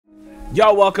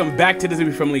Y'all, welcome back to this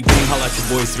friendly game. Holla at your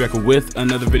boy Back with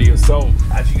another video. So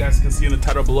as you guys can see in the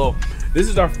title below, this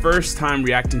is our first time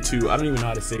reacting to, I don't even know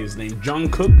how to say his name, Jung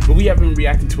Kook, but we have been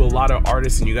reacting to a lot of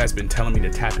artists, and you guys been telling me to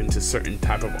tap into certain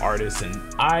type of artists, and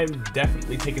I've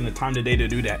definitely taken the time today to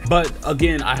do that. But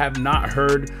again, I have not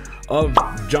heard of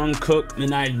Jung Kook,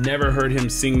 and I never heard him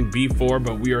sing before,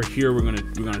 but we are here. We're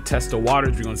gonna test the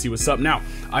waters. We're gonna see what's up. Now,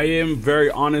 I am very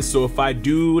honest, so if I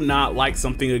do not like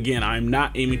something, again, I'm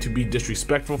not aiming to be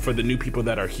disrespectful for the new people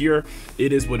that are here.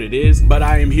 It is what it is, but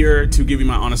I am here to give you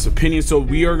my honest opinion. So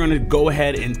we are gonna go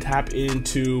ahead and tap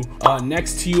into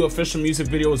Next to You official music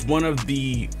video. Is one of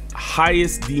the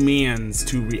highest demands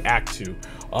to react to.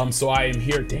 So I am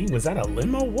here. Dang, was that a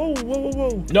limo? Whoa, whoa, whoa,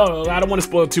 whoa. No, I don't want to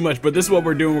spoil it too much, but this is what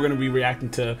we're doing. We're going to be reacting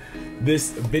to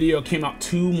this video. Came out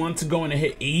 2 months ago and it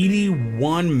hit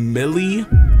 81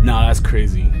 milli. Nah, that's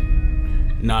crazy.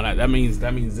 Nah, that means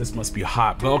this must be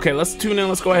hot. But okay, let's tune in.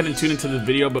 Let's go ahead and tune into the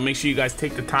video, but make sure you guys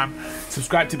take the time,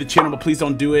 subscribe to the channel, but please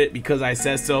don't do it because I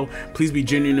said so. Please be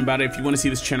genuine about it. If you want to see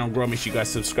this channel grow, make sure you guys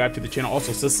subscribe to the channel.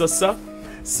 Also,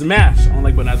 smash on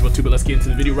like button as well too. But let's get into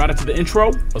the video right after the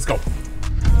intro. Let's go.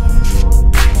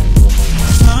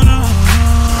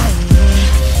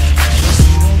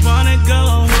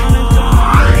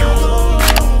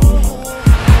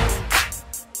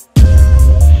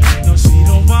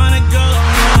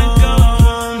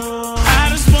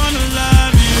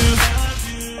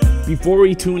 Before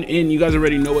we tune in, you guys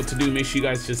already know what to do. Make sure you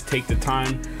guys just take the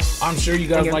time. I'm sure you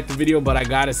guys like the video, but I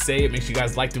gotta say it. Make sure you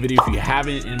guys like the video if you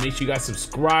haven't, and make sure you guys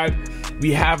subscribe.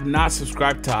 We have not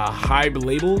subscribed to Hype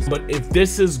labels, but if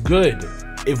this is good,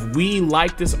 if we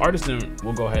like this artist, then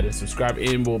we'll go ahead and subscribe,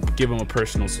 and we'll give them a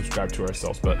personal subscribe to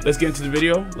ourselves. But let's get into the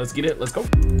video. Let's get it. Let's go.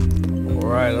 All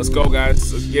right, let's go,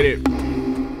 guys. Let's get it.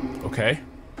 Okay.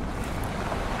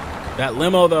 That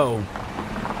limo, though.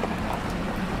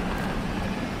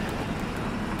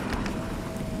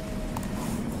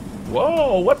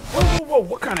 Whoa, what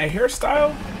kind of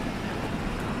hairstyle?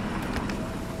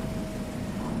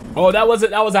 Oh, that was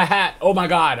a hat. Oh my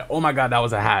god, that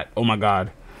was a hat. Oh my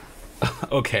god.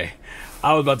 Okay,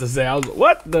 I was about to say,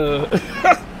 what the?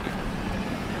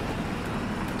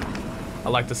 I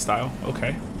like the style.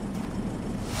 Okay.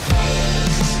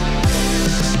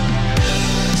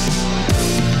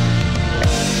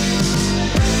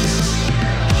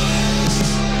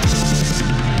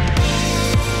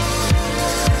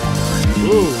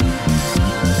 Ooh.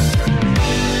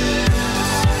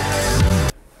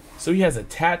 So he has a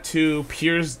tattoo,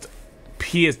 pierced.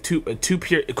 He has two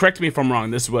correct me if I'm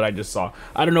wrong. This is what I just saw.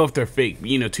 I don't know if they're fake.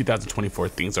 You know, 2024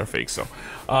 things are fake. So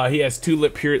he has two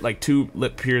lip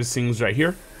piercings right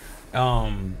here.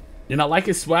 And I like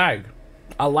his swag.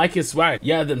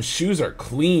 Yeah, them shoes are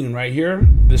clean right here.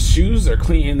 The shoes are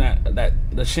clean. And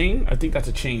the chain, I think that's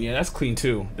a chain. Yeah, that's clean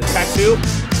too. The tattoo.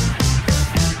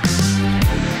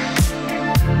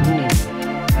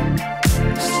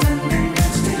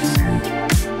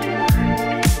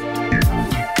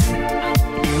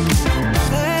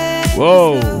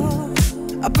 Whoa.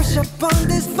 I push up on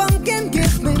this funk and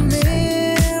give me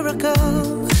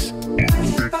miracles.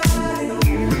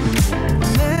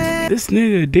 This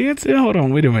nigga dancing? Hold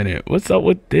on, wait a minute. What's up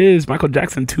with this? Michael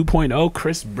Jackson 2.0,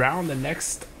 Chris Brown the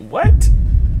next, what?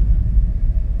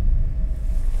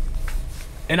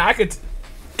 And I could,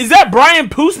 is that Brian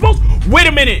Puspos? Wait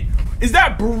a minute. Is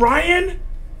that Brian?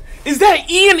 Is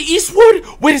that Ian Eastwood?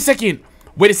 Wait a second.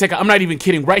 I'm not even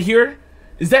kidding. Right here.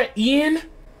 Is that Ian?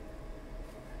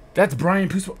 That's Brian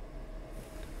Puspos.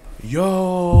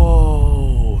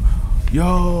 Yo,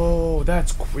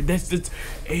 that's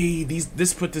hey,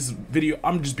 this put this video,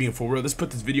 I'm just being for real, this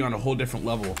put this video on a whole different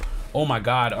level. Oh my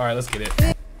god. All right, let's get it.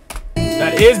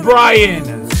 That is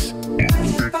Brian.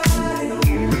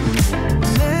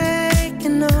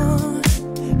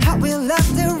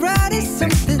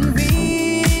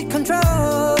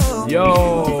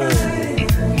 Yo.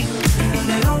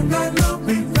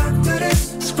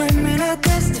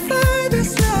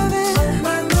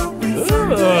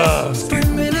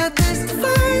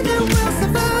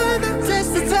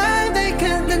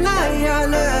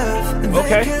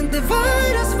 Okay.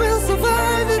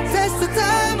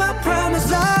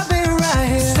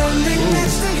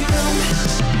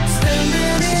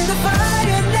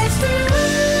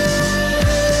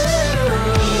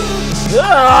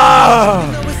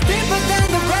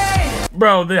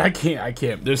 Bro, I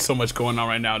can't. There's so much going on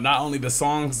right now. Not only the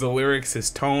songs, the lyrics, his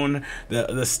tone,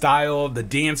 the style, the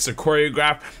dance, the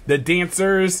choreograph, the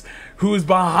dancers, who's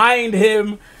behind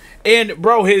him. And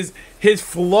bro, his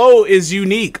flow is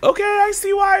unique. Okay, I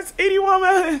see why it's 81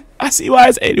 million. I see why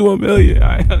it's 81 million. All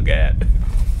right, okay.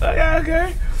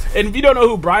 Okay. And if you don't know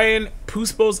who Brian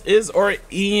Puspos is or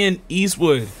Ian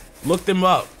Eastwood, look them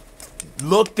up.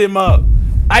 Look them up.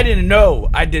 I didn't know.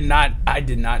 I did not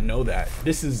know that.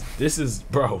 This is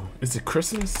bro. Is it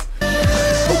Christmas? You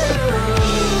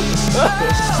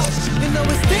know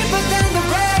it's deeper than the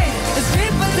rain, it's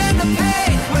deeper than the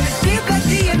pain. When it's deep like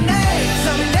DNA,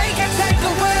 something they can take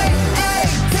away. Hey,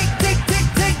 tick, tick, tick,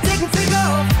 tick, tick, tick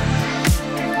off.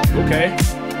 Okay.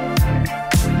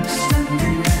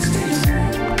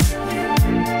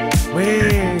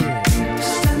 Wait.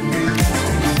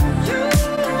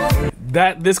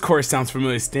 This chorus sounds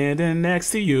familiar. Standing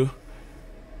next to you.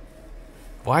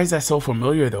 Why is that so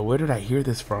familiar though? Where did I hear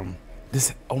this from?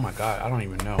 This, oh my god, I don't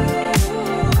even know.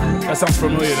 That sounds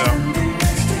familiar though.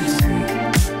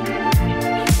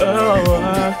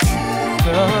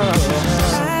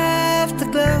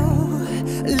 Afterglow,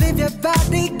 leave your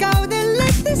body go, then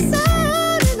let the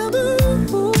sun in the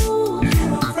moon.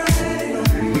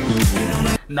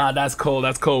 Nah, that's cold.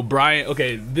 That's cold. Brian.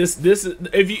 Okay, this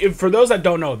if for those that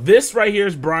don't know, this right here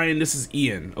is Brian. This is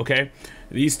Ian. Okay,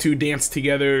 these two danced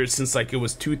together since like it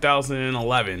was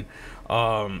 2011.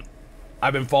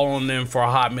 I've been following them for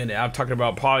a hot minute. I'm talking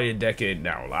about probably a decade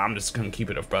now. I'm just gonna keep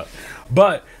it up front.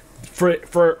 But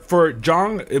for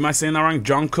Jung, am I saying that wrong?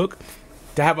 Jung Kook,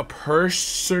 to have a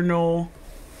personal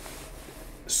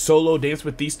solo dance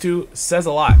with these two says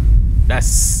a lot. That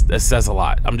says a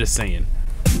lot. I'm just saying.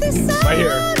 Right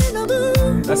here,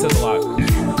 that says a lot.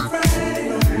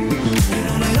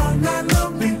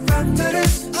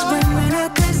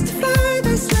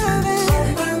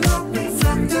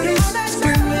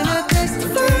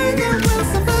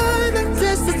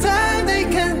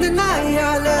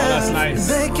 Nice.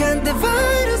 They can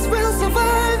divide us, we'll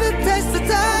survive the test of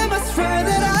time. I swear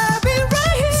that I'll be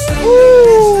right here.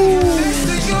 Next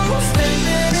to you,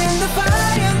 standing in the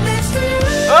fire next to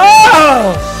you.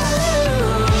 Oh!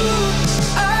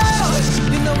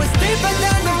 You know it's deeper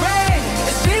than the rain,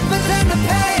 it's deeper than the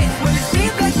pain. When it's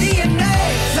deep like DNA,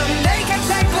 something they can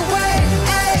take away.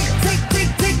 Hey, tick,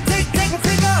 tick, tick, tick, tick,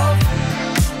 tick off.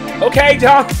 Okay,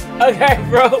 John. Okay,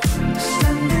 bro.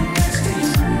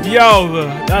 Yo,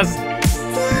 that's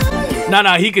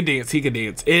no. He could dance. He could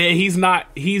dance. He's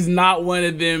not one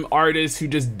of them artists who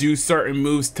just do certain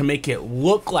moves to make it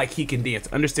look like he can dance.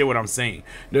 Understand what I'm saying?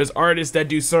 There's artists that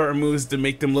do certain moves to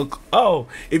make them look. Oh,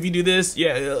 if you do this,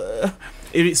 yeah.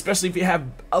 Especially if you have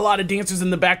a lot of dancers in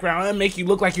the background, it'll make you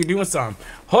look like you're doing something.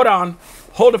 Hold on.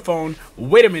 Hold the phone.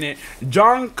 Wait a minute.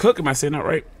 Jung Kook. Am I saying that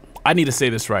right? I need to say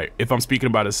this right. If I'm speaking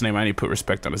about his name, I need to put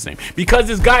respect on his name. Because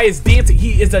this guy is dancing.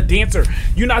 He is a dancer.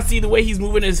 You not see the way he's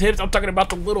moving his hips. I'm talking about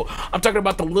the little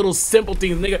simple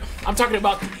things, nigga. I'm talking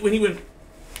about when he went.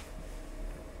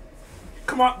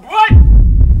 Come on, what?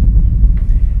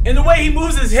 And the way he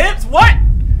moves his hips, what?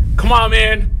 Come on,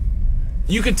 man.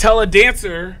 You can tell a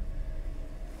dancer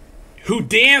who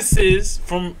dances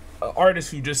from an artist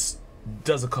who just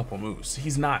does a couple moves.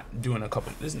 He's not doing a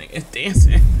couple. This nigga is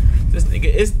dancing. This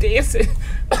nigga is dancing.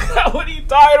 What are you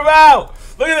talking about?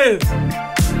 Look at this.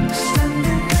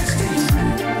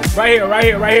 Right here, right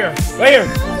here, right here, right here.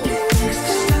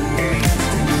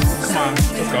 Come on,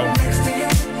 let's go.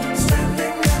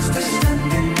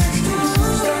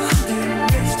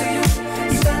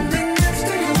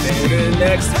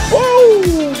 Next.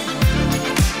 Woo!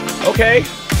 Okay.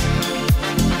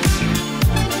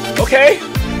 Okay.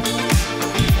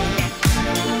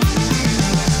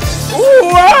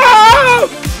 Ooh, ah!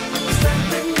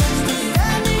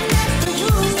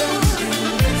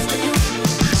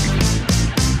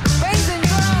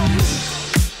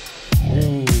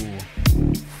 Ooh.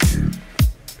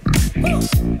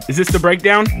 Is this the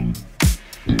breakdown?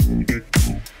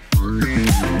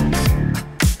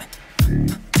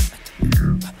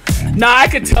 Nah, I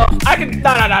could tell. No.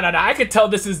 I could tell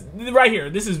this is right here.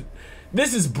 This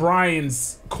is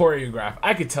Brian's choreograph.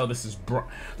 I could tell this is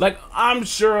like, I'm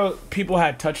sure people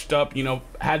had touched up, you know,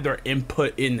 had their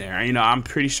input in there, you know, I'm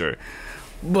pretty sure.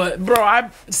 But bro,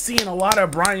 I've seen a lot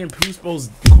of Brian Puspos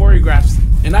choreographs,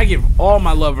 and I give all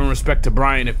my love and respect to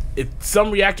Brian. If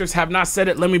some reactors have not said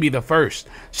it, let me be the first.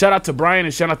 Shout out to Brian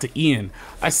and shout out to Ian.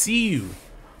 I see you.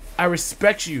 I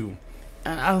respect you.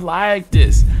 And I like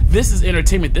this. This is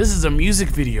entertainment. This is a music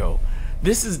video.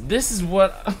 This is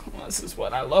what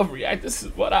I love react. This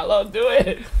is what I love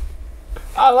doing.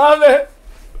 I love it.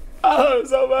 I love it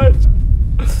so much.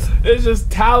 It's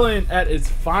just talent at its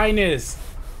finest.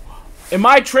 Am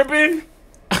I tripping?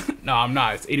 No, I'm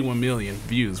not. It's 81 million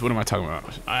views. What am I talking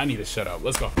about? I need to shut up.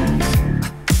 Let's go.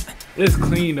 It's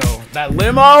clean though. That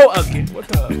limo? Okay, what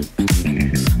the?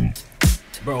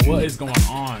 Bro, what is going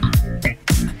on?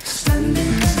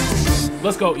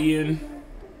 Let's go, Ian.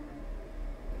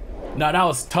 Now that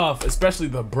was tough, especially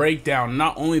the breakdown.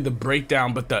 Not only the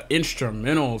breakdown, but the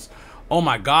instrumentals. Oh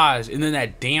my gosh. And then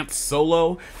that dance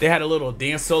solo. They had a little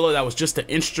dance solo that was just the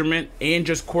instrument and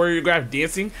just choreographed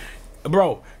dancing.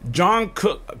 Bro, Jung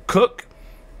Kook.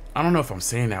 I don't know if I'm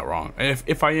saying that wrong.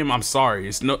 If I am, I'm sorry.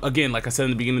 It's no, again, like I said in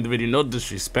the beginning of the video, no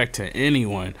disrespect to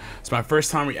anyone. It's my first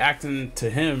time reacting to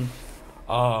him,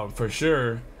 for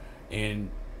sure. And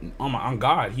on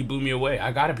God, he blew me away.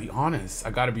 I gotta be honest.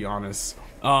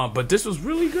 But this was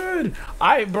really good.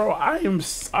 I am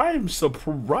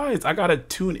surprised. I gotta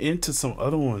tune into some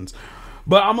other ones,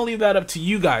 but I'm gonna leave that up to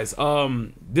you guys.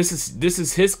 This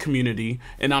is his community,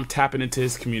 and I'm tapping into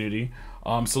his community.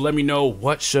 So let me know,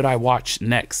 what should I watch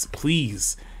next,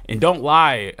 please. And don't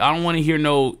lie. I don't want to hear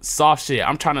no soft shit.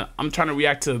 I'm trying to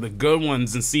react to the good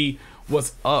ones and see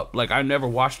what's up. Like, I never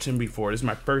watched him before. This is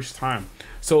my first time.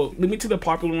 So leave me to the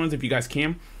popular ones if you guys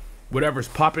can. Whatever's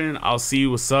popping, I'll see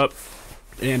what's up.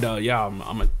 And yeah,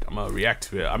 I'm gonna react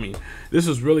to it. I mean, this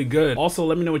was really good. Also,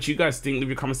 let me know what you guys think. Leave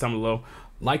your comments down below.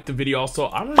 Like the video. Also,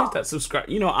 I'm gonna hit that subscribe.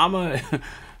 You know, I'm a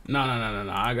no.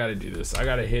 I gotta do this. I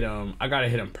gotta hit him. I gotta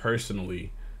hit him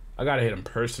personally.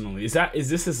 Is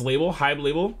this his label? Hype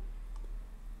label?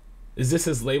 Is this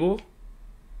his label?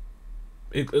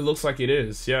 It looks like it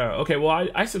is. Yeah. Okay. Well,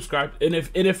 I subscribed, and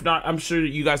if not, I'm sure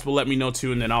you guys will let me know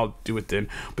too, and then I'll do it then.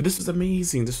 But this was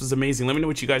amazing. Let me know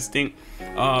what you guys think.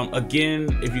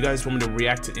 Again, if you guys want me to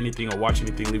react to anything or watch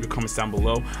anything, leave your comments down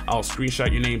below. I'll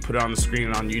screenshot your name, put it on the screen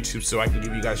and on YouTube, so I can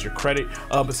give you guys your credit.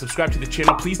 But subscribe to the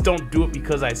channel. Please don't do it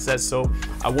because I said so.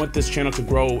 I want this channel to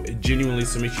grow genuinely,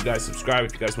 so make sure you guys subscribe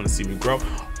if you guys want to see me grow.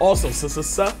 Also,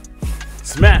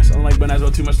 smash the like button as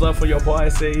well. Too much love for your boy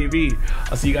SAV.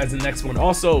 I'll see you guys in the next one.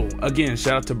 Also, again,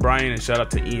 shout out to Brian and shout out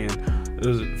to Ian.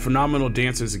 Those phenomenal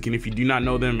dancers. Again, if you do not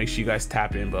know them, make sure you guys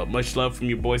tap in. But much love from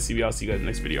your boy CV. I'll see you guys in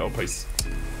the next video. Peace.